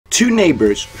Two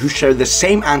neighbours who share the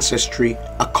same ancestry,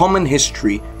 a common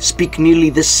history, speak nearly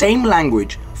the same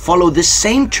language, follow the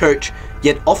same church,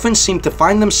 yet often seem to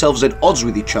find themselves at odds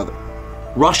with each other.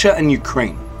 Russia and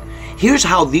Ukraine. Here's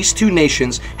how these two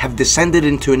nations have descended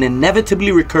into an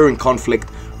inevitably recurring conflict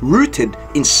rooted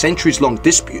in centuries-long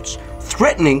disputes,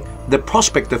 threatening the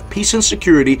prospect of peace and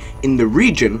security in the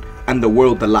region and the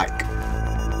world alike.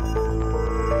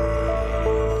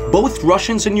 Both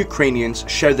Russians and Ukrainians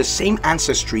share the same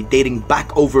ancestry dating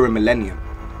back over a millennium.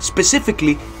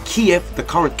 Specifically, Kiev, the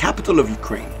current capital of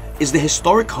Ukraine, is the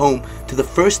historic home to the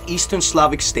first Eastern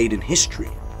Slavic state in history.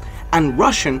 And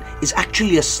Russian is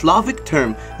actually a Slavic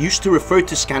term used to refer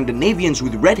to Scandinavians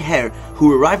with red hair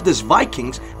who arrived as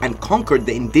Vikings and conquered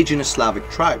the indigenous Slavic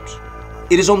tribes.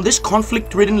 It is on this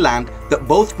conflict-ridden land that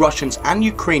both Russians and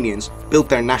Ukrainians built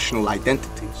their national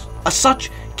identities. As such,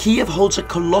 Kiev holds a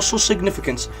colossal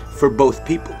significance for both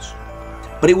peoples.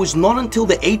 But it was not until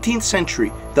the 18th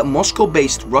century that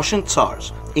Moscow-based Russian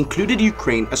Tsars included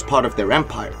Ukraine as part of their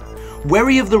empire.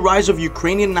 Wary of the rise of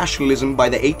Ukrainian nationalism by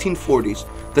the 1840s,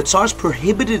 the Tsars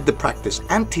prohibited the practice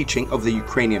and teaching of the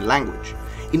Ukrainian language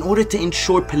in order to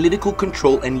ensure political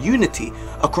control and unity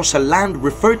across a land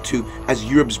referred to as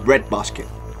Europe's breadbasket.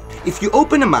 If you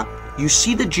open a map, you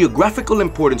see the geographical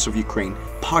importance of Ukraine,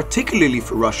 particularly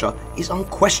for Russia, is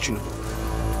unquestionable.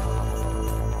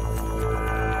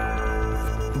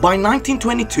 By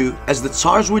 1922, as the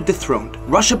Tsars were dethroned,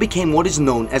 Russia became what is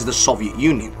known as the Soviet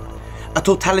Union, a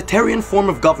totalitarian form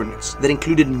of governance that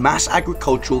included mass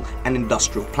agricultural and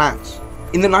industrial plants.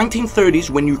 In the 1930s,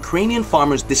 when Ukrainian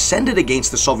farmers descended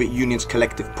against the Soviet Union's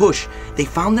collective push, they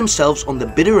found themselves on the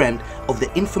bitter end of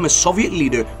the infamous Soviet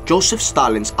leader Joseph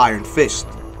Stalin's iron fist.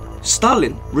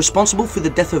 Stalin, responsible for the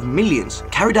death of millions,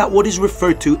 carried out what is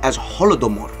referred to as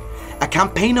Holodomor, a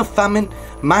campaign of famine,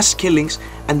 mass killings,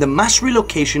 and the mass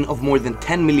relocation of more than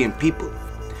 10 million people.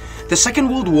 The Second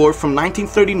World War from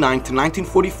 1939 to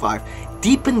 1945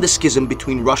 deepened the schism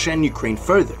between Russia and Ukraine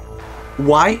further.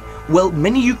 Why? Well,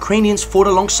 many Ukrainians fought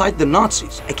alongside the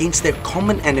Nazis against their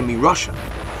common enemy Russia.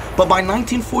 But by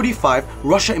 1945,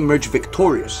 Russia emerged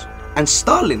victorious, and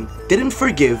Stalin didn't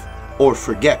forgive or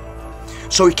forget.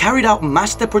 So he carried out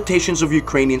mass deportations of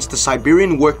Ukrainians to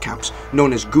Siberian work camps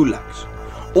known as gulags.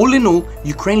 All in all,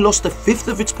 Ukraine lost a fifth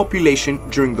of its population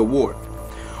during the war.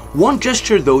 One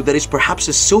gesture, though, that is perhaps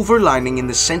a silver lining in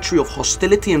the century of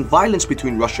hostility and violence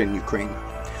between Russia and Ukraine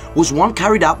was one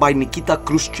carried out by Nikita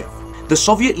Khrushchev. The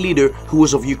Soviet leader, who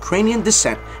was of Ukrainian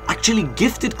descent, actually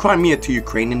gifted Crimea to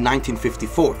Ukraine in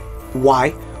 1954.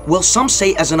 Why? Well, some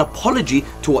say as an apology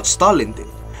to what Stalin did,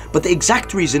 but the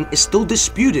exact reason is still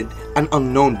disputed and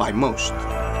unknown by most.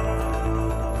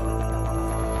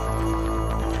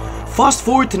 Fast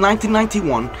forward to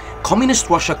 1991, Communist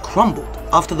Russia crumbled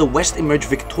after the West emerged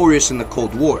victorious in the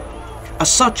Cold War.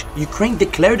 As such, Ukraine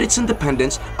declared its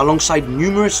independence alongside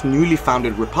numerous newly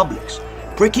founded republics,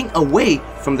 breaking away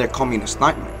from their communist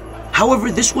nightmare.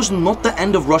 However, this was not the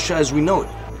end of Russia as we know it.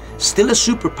 Still a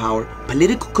superpower,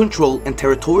 political control and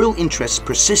territorial interests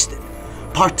persisted,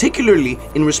 particularly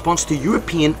in response to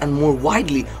European and more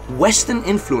widely Western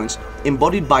influence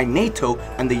embodied by NATO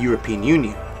and the European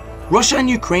Union. Russia and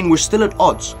Ukraine were still at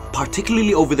odds,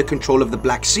 particularly over the control of the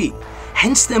Black Sea,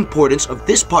 hence the importance of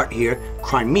this part here,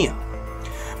 Crimea.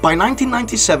 By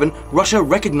 1997, Russia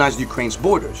recognized Ukraine's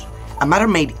borders, a matter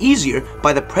made easier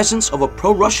by the presence of a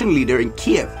pro-Russian leader in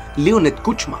Kiev, Leonid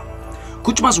Kuchma.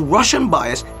 Kuchma's Russian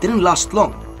bias didn't last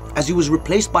long, as he was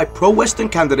replaced by pro-Western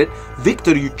candidate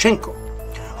Viktor Yushchenko,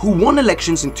 who won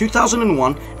elections in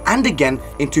 2001 and again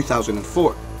in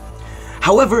 2004.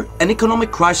 However, an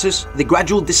economic crisis, the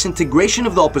gradual disintegration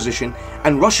of the opposition,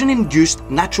 and Russian-induced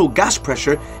natural gas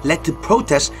pressure led to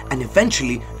protests and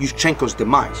eventually Yushchenko's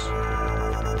demise.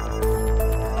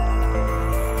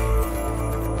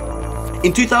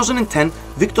 In 2010,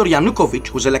 Viktor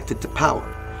Yanukovych was elected to power,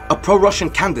 a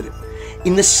pro-Russian candidate.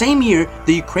 In the same year,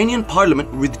 the Ukrainian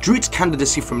parliament withdrew its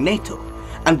candidacy from NATO,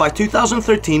 and by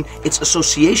 2013, its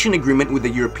association agreement with the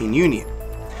European Union.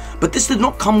 But this did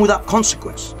not come without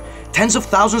consequence. Tens of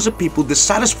thousands of people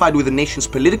dissatisfied with the nation's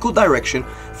political direction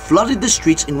flooded the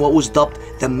streets in what was dubbed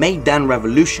the Maidan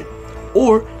Revolution,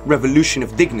 or Revolution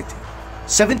of Dignity.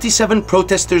 77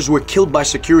 protesters were killed by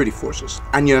security forces,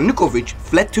 and Yanukovych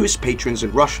fled to his patrons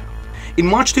in Russia. In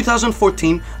March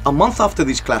 2014, a month after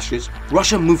these clashes,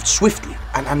 Russia moved swiftly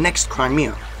and annexed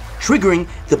Crimea, triggering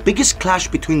the biggest clash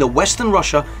between the West and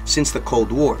Russia since the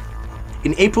Cold War.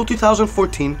 In April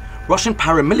 2014, Russian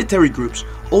paramilitary groups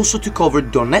also took over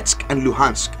Donetsk and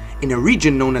Luhansk in a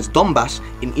region known as Donbass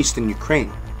in eastern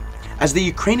Ukraine. As the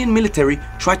Ukrainian military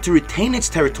tried to retain its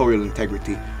territorial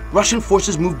integrity, Russian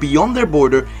forces moved beyond their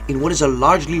border in what is a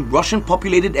largely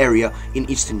Russian-populated area in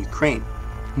eastern Ukraine.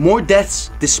 More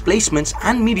deaths, displacements,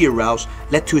 and media rows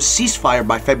led to a ceasefire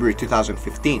by February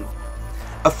 2015.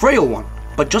 A frail one,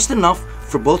 but just enough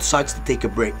for both sides to take a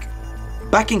break.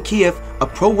 Back in Kiev, a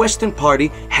pro-Western party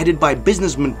headed by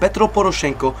businessman Petro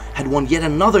Poroshenko had won yet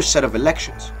another set of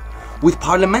elections. With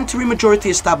parliamentary majority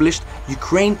established,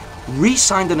 Ukraine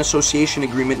re-signed an association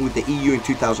agreement with the EU in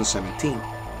 2017.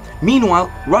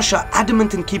 Meanwhile, Russia,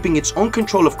 adamant in keeping its own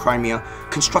control of Crimea,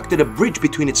 constructed a bridge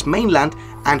between its mainland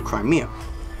and Crimea.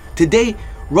 Today,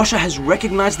 Russia has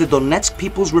recognized the Donetsk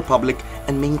People's Republic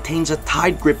and maintains a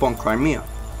tight grip on Crimea.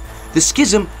 The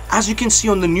schism, as you can see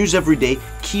on the news every day,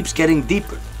 keeps getting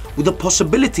deeper, with the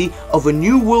possibility of a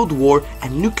new world war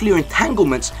and nuclear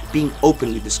entanglements being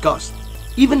openly discussed.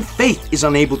 Even faith is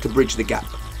unable to bridge the gap,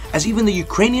 as even the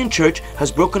Ukrainian church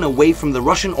has broken away from the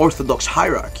Russian Orthodox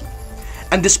hierarchy.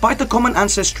 And despite the common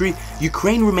ancestry,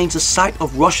 Ukraine remains a site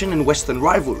of Russian and Western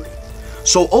rivalry.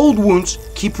 So old wounds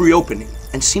keep reopening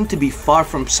and seem to be far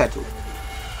from settled.